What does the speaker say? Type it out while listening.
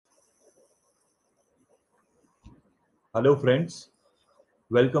Hello, friends.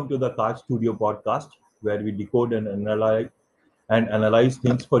 Welcome to the Card Studio podcast, where we decode and analyze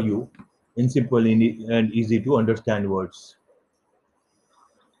things for you in simple and easy to understand words.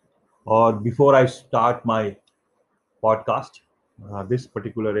 Or before I start my podcast, this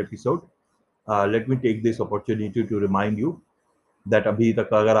particular episode, let me take this opportunity to remind you that अभी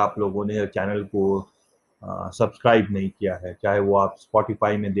तक अगर आप लोगों ने channel को subscribe नहीं किया है, चाहे वो आप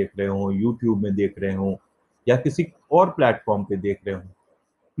स्पॉटिफाई में देख रहे हो, यूट्यूब में देख रहे हो या किसी और प्लेटफॉर्म पे देख रहे हो,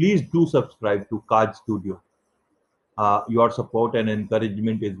 please do subscribe to Card Studio. Your support and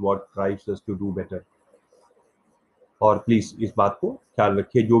encouragement is what drives us to do better. और प्लीज़ इस बात को ख्याल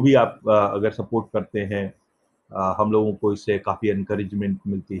रखिए, जो भी आप अगर सपोर्ट करते हैं, हम लोगों को इससे काफ़ी एनकरेजमेंट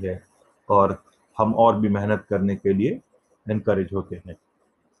मिलती है और हम और भी मेहनत करने के लिए एनकरेज होते हैं.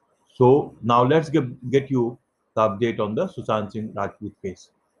 So now let's get you the update on the Sushant Singh Rajput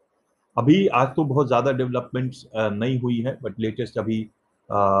case. अभी आज तो बहुत ज़्यादा डेवलपमेंट्स नहीं हुई है, बट लेटेस्ट अभी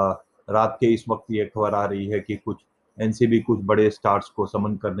रात के इस वक्त ये खबर आ रही है कि कुछ एनसीबी कुछ बड़े स्टार्स को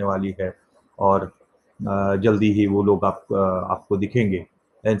समन करने वाली है और जल्दी ही वो लोग आपको दिखेंगे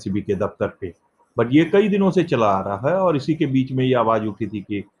एनसीबी के दफ्तर पे. बट ये कई दिनों से चला आ रहा है और इसी के बीच में ये आवाज़ उठी थी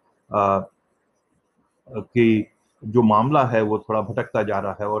कि जो मामला है वो थोड़ा भटकता जा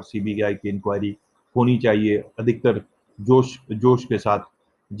रहा है और सीबीआई की इंक्वायरी होनी चाहिए अधिकतर जोश जोश के साथ,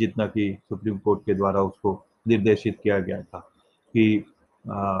 जितना कि सुप्रीम कोर्ट के द्वारा उसको निर्देशित किया गया था कि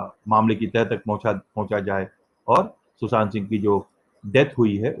मामले की तह तक पहुंचा जाए और सुशांत सिंह की जो डेथ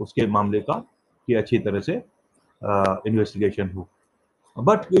हुई है उसके मामले का कि अच्छी तरह से इन्वेस्टिगेशन हो.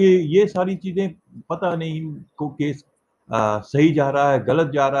 बट ये सारी चीज़ें पता नहीं को केस सही जा रहा है,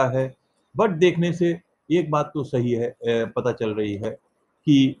 गलत जा रहा है. बट देखने से एक बात तो सही है, पता चल रही है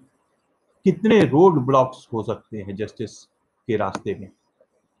कि कितने रोड ब्लॉक्स हो सकते हैं जस्टिस के रास्ते में.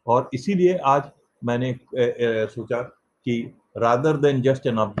 और इसीलिए आज मैंने सोचा कि rather than just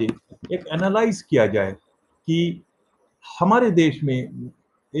an update एक एनालाइज किया जाए कि हमारे देश में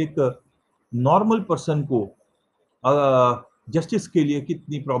एक नॉर्मल पर्सन को जस्टिस के लिए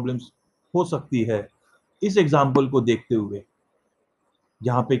कितनी प्रॉब्लम्स हो सकती है इस एग्जाम्पल को देखते हुए,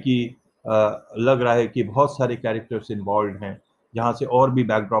 जहाँ पे कि लग रहा है कि बहुत सारे कैरेक्टर्स इन्वॉल्व हैं, जहाँ से और भी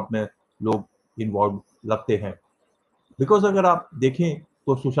बैकड्रॉप में लोग इन्वॉल्व लगते हैं. बिकॉज अगर आप देखें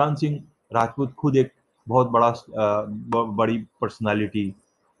तो सुशांत सिंह राजपूत खुद एक बहुत बड़ी पर्सनालिटी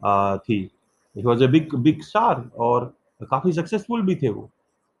थी. It was a big big star और काफ़ी सक्सेसफुल भी थे वो.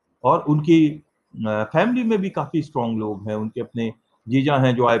 और उनकी फैमिली में भी काफ़ी स्ट्रॉन्ग लोग हैं. उनके अपने जीजा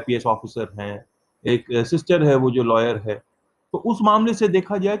हैं जो आईपीएस ऑफिसर हैं, एक सिस्टर है वो जो लॉयर है. तो उस मामले से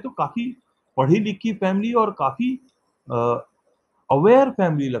देखा जाए तो काफ़ी पढ़ी लिखी फैमिली और काफ़ी अवेयर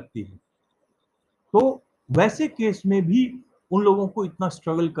फैमिली लगती है. तो वैसे केस में भी उन लोगों को इतना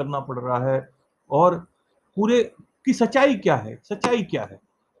स्ट्रगल करना पड़ रहा है और पूरे की सच्चाई क्या है, सच्चाई क्या है,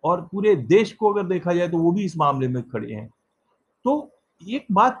 और पूरे देश को अगर देखा जाए तो वो भी इस मामले में खड़े हैं. तो एक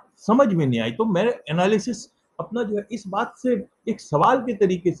बात समझ में नहीं आई, तो मैं एनालिसिस अपना जो है इस बात से एक सवाल के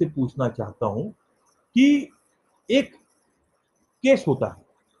तरीके से पूछना चाहता हूं कि एक केस होता है,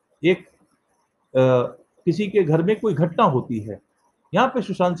 एक किसी के घर में कोई घटना होती है, यहाँ पे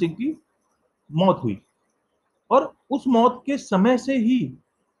सुशांत सिंह की मौत हुई और उस मौत के समय से ही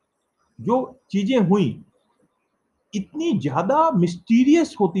जो चीजें हुई इतनी ज्यादा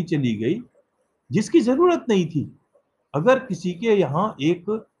मिस्टीरियस होती चली गई जिसकी जरूरत नहीं थी. अगर किसी के यहाँ एक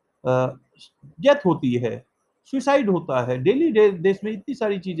डेथ होती है, सुसाइड होता है, डेली देश में इतनी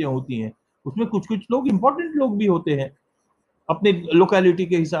सारी चीजें होती हैं, उसमें कुछ कुछ लोग इंपॉर्टेंट लोग भी होते हैं अपने लोकेलिटी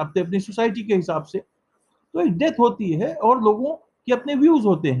के हिसाब से, अपनी सोसाइटी के हिसाब से. तो एक डेथ होती है और लोगों के अपने व्यूज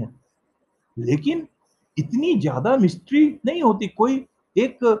होते हैं, लेकिन इतनी ज्यादा मिस्ट्री नहीं होती. कोई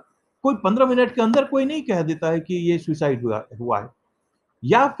 15 मिनट के अंदर कोई नहीं कह देता है कि ये सुसाइड हुआ है,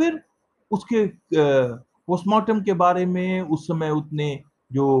 या फिर उसके पोस्टमार्टम के बारे में उस समय उतने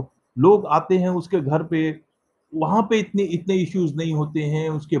जो लोग आते हैं उसके घर पे, वहां पे इतने इतने इश्यूज नहीं होते हैं,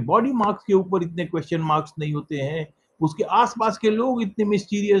 उसके बॉडी मार्क्स के ऊपर इतने क्वेश्चन मार्क्स नहीं होते हैं, उसके आसपास के लोग इतने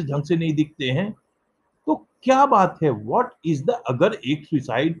मिस्टीरियस ढंग से नहीं दिखते हैं. तो क्या बात है, व्हाट इज द, अगर एक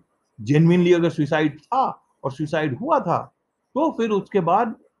सुसाइड जेन्युइनली अगर सुसाइड था और सुसाइड हुआ था, तो फिर उसके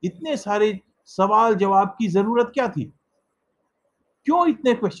बाद इतने सारे सवाल जवाब की जरूरत क्या थी, क्यों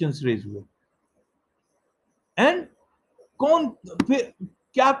इतने क्वेश्चंस रेज हुए, एंड कौन, फिर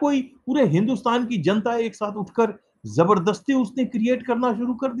क्या कोई पूरे हिंदुस्तान की जनता एक साथ उठकर जबरदस्ती उसने क्रिएट करना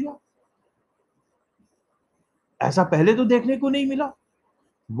शुरू कर दिया? ऐसा पहले तो देखने को नहीं मिला.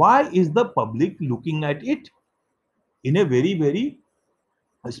 Why is the public looking at it in a very very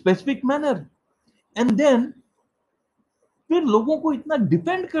specific manner, and then फिर लोगों को इतना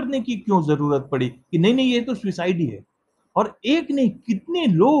डिफेंड करने की क्यों जरूरत पड़ी कि नहीं नहीं ये तो सुसाइड ही है. और एक नहीं कितने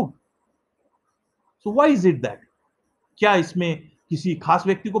लोग। So why is it that? क्या इसमें किसी खास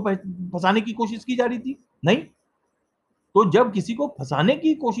व्यक्ति को फंसाने की कोशिश की जा रही थी? नहीं। तो जब किसी को फंसाने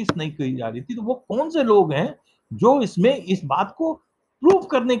की कोशिश नहीं की जा रही थी, तो वो कौन से लोग हैं जो इसमें इस बात को प्रूव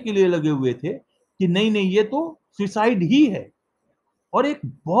करने के लिए लगे हुए थे कि नहीं नहीं ये तो सुसाइड ही है? और एक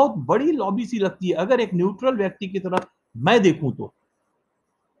बहुत बड़ी लॉबी सी लगती है अगर एक न्यूट्रल व्यक्ति की तरह मैं देखूं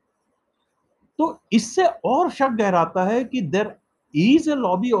तो इससे और शक गहराता है कि देयर इज अ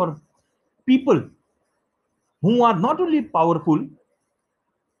लॉबी और people who are not only powerful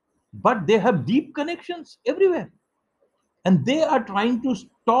but they have deep connections everywhere and they are trying to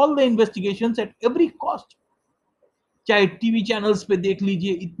stall the investigations at every cost. चाहे टीवी चैनल्स पे देख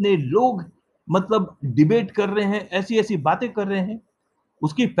लीजिए, इतने लोग मतलब डिबेट कर रहे हैं, ऐसी ऐसी बातें कर रहे हैं।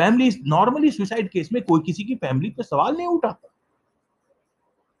 उसकी फैमिली नॉर्मली सुसाइड केस में कोई किसी की फैमिली पे सवाल नहीं उठाता।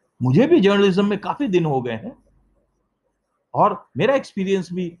 मुझे भी जर्नलिज्म में काफी दिन हो गए हैं और मेरा एक्सपीरियंस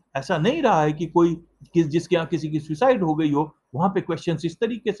भी ऐसा नहीं रहा है कि कोई जिसके यहाँ किसी की सुसाइड हो गई हो वहां पे क्वेश्चंस इस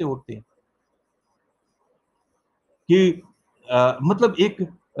तरीके से होते हैं कि मतलब एक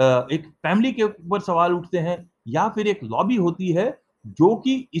फैमिली के ऊपर सवाल उठते हैं या फिर एक लॉबी होती है जो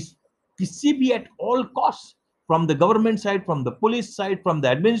कि इस किसी भी at all cost from the government side, from the police side, from the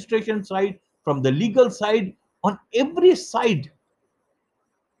administration side, from the legal side, on every side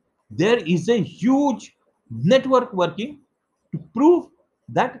there is a huge network working to prove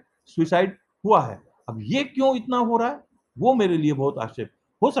that suicide हुआ है। अब ये क्यों इतना हो रहा है वो मेरे लिए बहुत आश्चर्य।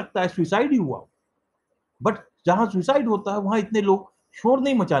 हो सकता है सुसाइड ही हुआ, बट जहां सुसाइड होता है वहां इतने लोग शोर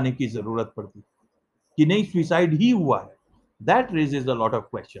नहीं मचाने की जरूरत पड़ती कि नहीं सुसाइड ही हुआ है। That raises a lot of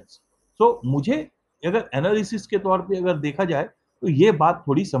questions. So मुझे अगर एनालिसिस के तौर पे अगर देखा जाए तो ये बात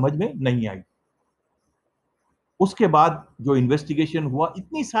थोड़ी समझ में नहीं आई। उसके बाद जो इन्वेस्टिगेशन हुआ,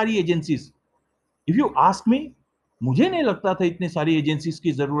 इतनी सारी agencies, if you ask me, मुझे नहीं लगता था इतनी सारी एजेंसीज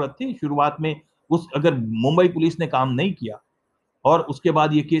की जरूरत थी शुरुआत में। उस अगर मुंबई पुलिस ने काम नहीं किया और उसके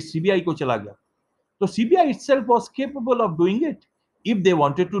बाद ये केस सीबीआई को चला गया, so CBI itself was capable of doing it if they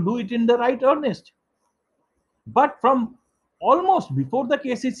wanted to do it in the right earnest. But from almost before the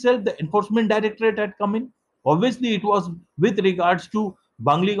case itself, the enforcement directorate had come in. Obviously, it was with regards to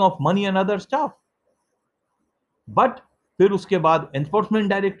bungling of money and other stuff. But फिर उसके बाद enforcement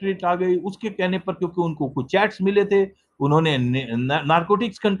directorate आ गई, उसके कहने पर क्योंकि उनको कुछ चैट्स मिले थे, उन्होंने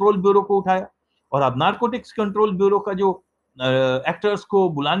नारकोटिक्स कंट्रोल ब्यूरो को उठाया और अब नारकोटिक्स कंट्रोल ब्यूरो का जो एक्टर्स को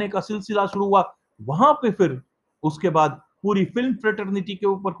बुलाने का सिलसिला शुरू हुआ, वहां पे फिर उसके बाद पूरी फिल्म फ्रेटर्निटी के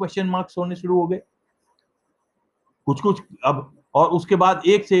ऊपर क्वेश्चन मार्क्स होने शुरू हो गए कुछ कुछ अब। और उसके बाद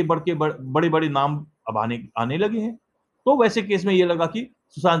एक से बढ़ के बड़े बड़े नाम अब आने लगे हैं। तो वैसे केस में ये लगा कि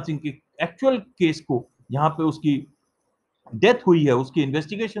सुशांत सिंह की एक्चुअल केस को जहां पे उसकी डेथ हुई है उसकी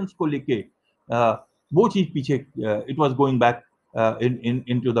इन्वेस्टिगेशन को लेके वो चीज पीछे it was going back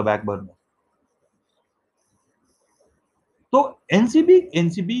into the back burner. तो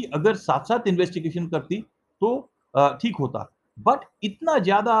एनसीबी अगर साथ साथ इन्वेस्टिगेशन करती तो ठीक होता, बट इतना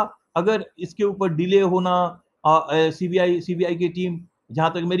ज्यादा अगर इसके ऊपर डिले होना, सीबीआई की टीम जहां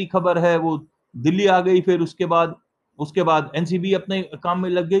तक मेरी खबर है वो दिल्ली आ गई, फिर उसके बाद एनसीबी अपने काम में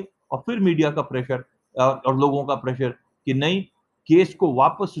लग गई और फिर मीडिया का प्रेशर और लोगों का प्रेशर कि नहीं केस को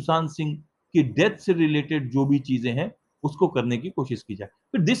वापस सुशांत सिंह की डेथ से रिलेटेड जो भी चीजें हैं उसको करने की कोशिश की जाए।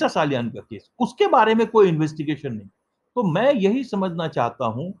 फिर दिशा सालियान का केस, उसके बारे में कोई इन्वेस्टिगेशन नहीं। तो मैं यही समझना चाहता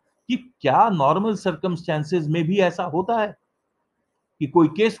हूं कि क्या नॉर्मल सर्कमस्टेंसेस में भी ऐसा होता है कि कोई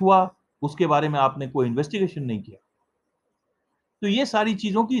केस हुआ उसके बारे में आपने कोई इन्वेस्टिगेशन नहीं किया? तो ये सारी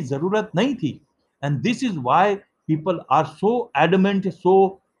चीजों की जरूरत नहीं थी। And this is why people are so adamant,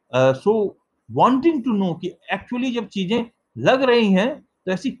 so wanting to know कि एक्चुअली जब चीजें लग रही हैं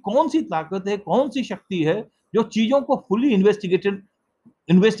तो ऐसी कौन सी ताकत है, कौन सी शक्ति है जो चीजों को फुली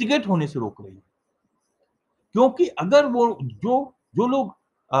इन्वेस्टिगेट होने से रोक रही है। क्योंकि अगर वो जो जो लोग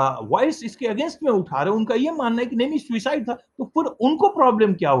वॉइस इसके अगेंस्ट में उठा रहे हैं उनका ये मानना है कि नहीं सुसाइड था, तो फिर उनको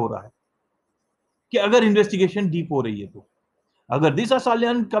प्रॉब्लम क्या हो रहा है कि अगर इन्वेस्टिगेशन डीप हो रही है तो? अगर दिशा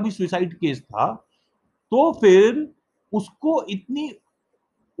सालियान का भी सुसाइड केस था तो फिर उसको इतनी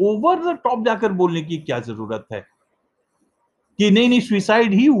ओवर द टॉप जाकर बोलने की क्या जरूरत है कि नहीं नहीं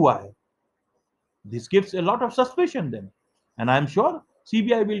सुसाइड ही हुआ है? This gives a lot of suspicion then, and I am sure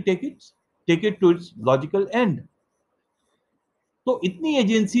CBI will take it to its logical end. तो इतनी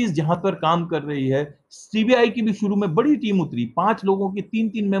एजेंसीज जहां पर काम कर रही है, सीबीआई की भी शुरू में बड़ी टीम उतरी, 5 लोगों की,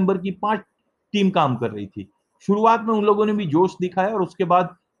 3-3 मेंबर की 5 टीम काम कर रही थी। शुरुआत में उन लोगों ने भी जोश दिखाया और उसके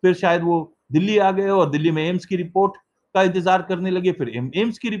बाद फिर शायद वो दिल्ली आ गए और दिल्ली में एम्स की रिपोर्ट का इंतजार करने लगे। फिर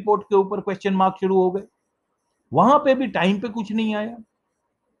एम्स की रिपोर्ट के ऊपर क्वेश्चन मार्क शुरू हो गए, वहां पे भी टाइम पे कुछ नहीं आया।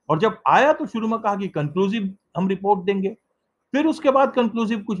 और जब आया तो शुरू में कहा कि कंक्लूसिव हम रिपोर्ट देंगे, फिर उसके बाद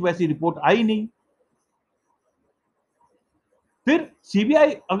कंक्लूसिव कुछ वैसी रिपोर्ट आई नहीं। फिर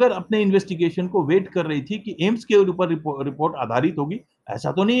सीबीआई अगर अपने इन्वेस्टिगेशन को वेट कर रही थी कि एम्स के ऊपर रिपोर्ट आधारित होगी,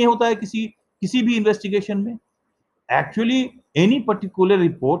 ऐसा तो नहीं होता है किसी किसी भी इन्वेस्टिगेशन में। Actually any particular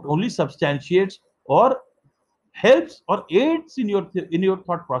report only सब्सटैंशिएट्स और helps or aids in your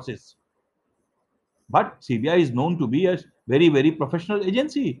thought process. But CBI is known to be a very professional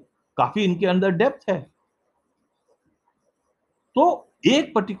agency. काफी इनके अंदर डेप्थ है। तो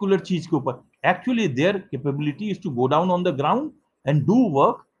एक पर्टिकुलर चीज के ऊपर actually there capability is to go down on the ground and do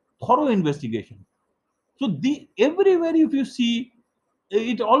work thorough investigation. So the everywhere if you see,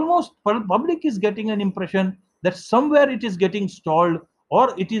 it almost public is getting an impression that somewhere it is getting stalled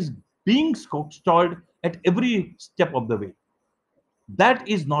or it is being stalled at every step of the way. That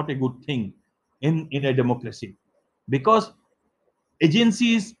is not a good thing in a democracy, because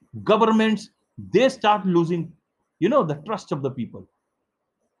agencies, governments, they start losing, the trust of the people.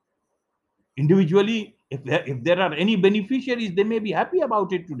 Individually, if there are any beneficiaries, they may be happy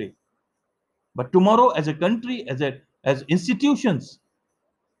about it today, but tomorrow as a country, as institutions,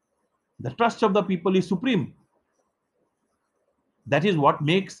 the trust of the people is supreme. That is what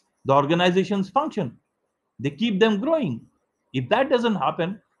makes the organizations function. They keep them growing. If that doesn't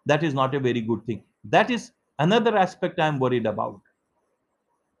happen, that is not a very good thing. That is another aspect I'm worried about.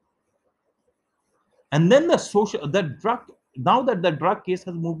 And then the drug, now that the drug case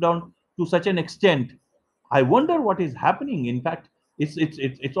has moved on to such an extent, I wonder what is happening. In fact,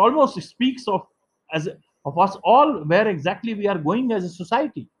 it's almost speaks of as of us all where exactly we are going as a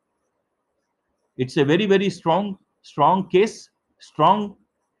society. It's a very strong case, strong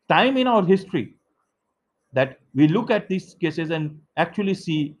time in our history that we look at these cases and actually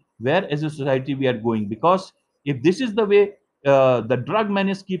see where as a society we are going. Because if this is the way the drug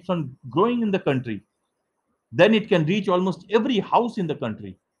menace keeps on growing in the country, then it can reach almost every house in the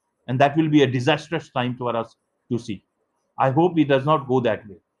country, and that will be a disastrous time for us to see. I hope it does not go that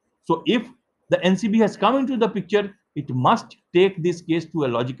way. So if the NCB has come into the picture, it must take this case to a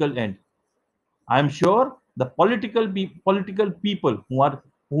logical end. I'm sure the political people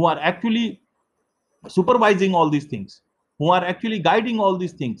who are actually supervising all these things, who are actually guiding all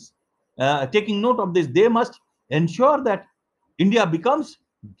these things, taking note of this, they must ensure that India becomes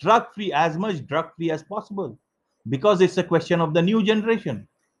drug free, as much drug free as possible, because it's a question of the new generation.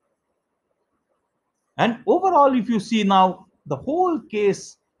 And overall, if you see now, the whole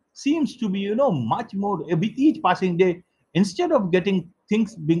case seems to be, much more with each passing day. Instead of getting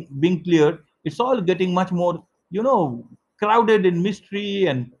things being cleared, it's all getting much more, crowded in mystery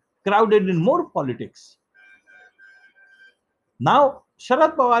and crowded in more politics. Now,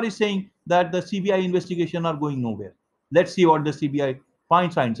 Sharad Pawar is saying that the CBI investigation are going nowhere. Let's see what the CBI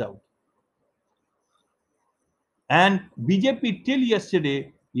finds out. And BJP till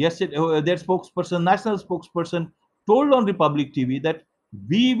yesterday, their spokesperson, national spokesperson, told on Republic TV that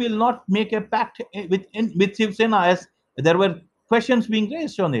we will not make a pact with Shiv Sena, as there were questions being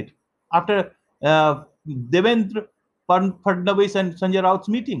raised on it after Devendra Fadnavis and Sanjay Raut's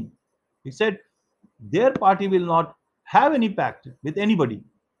meeting. He said their party will not have any pact with anybody.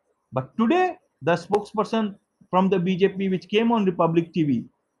 But today, the spokesperson from the BJP, which came on Republic TV,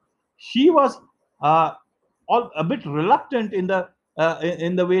 she was uh, all a bit reluctant in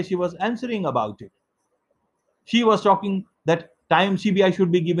the way she was answering about it. She was talking that time CBI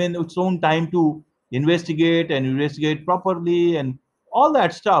should be given its own time to investigate properly and all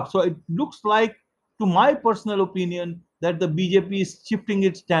that stuff. So it looks like, to my personal opinion, that the BJP is shifting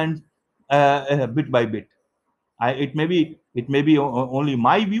its stance bit by bit. It may be only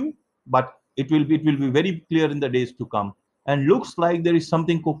my view, but it will be very clear in the days to come. And looks like there is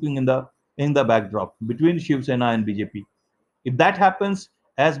something cooking in the backdrop between Shiv Sena and BJP. If that happens,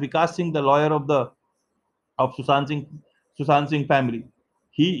 as Vikas Singh, the lawyer of Sushant Singh family,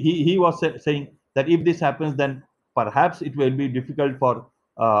 he was saying that if this happens, then perhaps it will be difficult for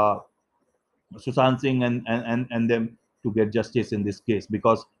Sushant Singh and them to get justice in this case,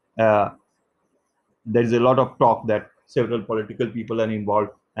 because there is a lot of talk that several political people are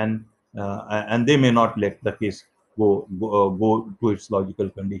involved, and they may not let the case go to its logical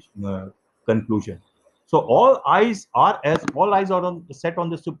conclusion. So all eyes are set on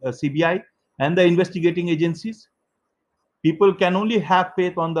the CBI and the investigating agencies. People can only have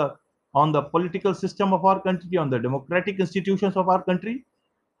faith on the political system of our country, on the democratic institutions of our country,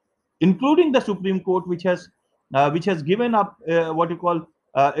 including the Supreme Court, which has given up what you call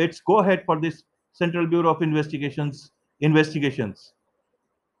its go ahead for this Central Bureau of investigations into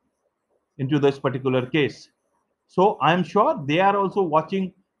this particular case. So I'm sure they are also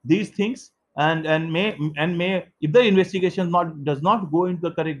watching these things, and may if the investigation does not go into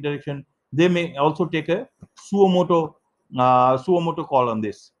the correct direction, they may also take a suo moto call on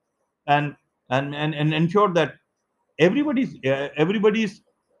this, and and ensure that everybody's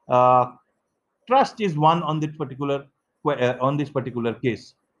uh, trust is won on this particular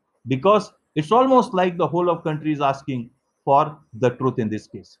case, because it's almost like the whole of country is asking for the truth in this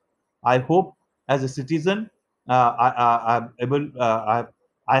case. I hope as a citizen, I'm able,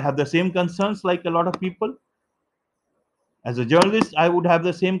 I have the same concerns like a lot of people. As a journalist, I would have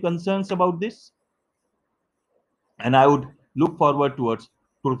the same concerns about this, and I would look forward towards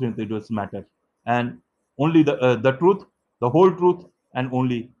truth in this matter, and only the truth, the whole truth, and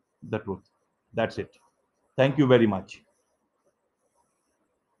only the truth. That's it. Thank you very much.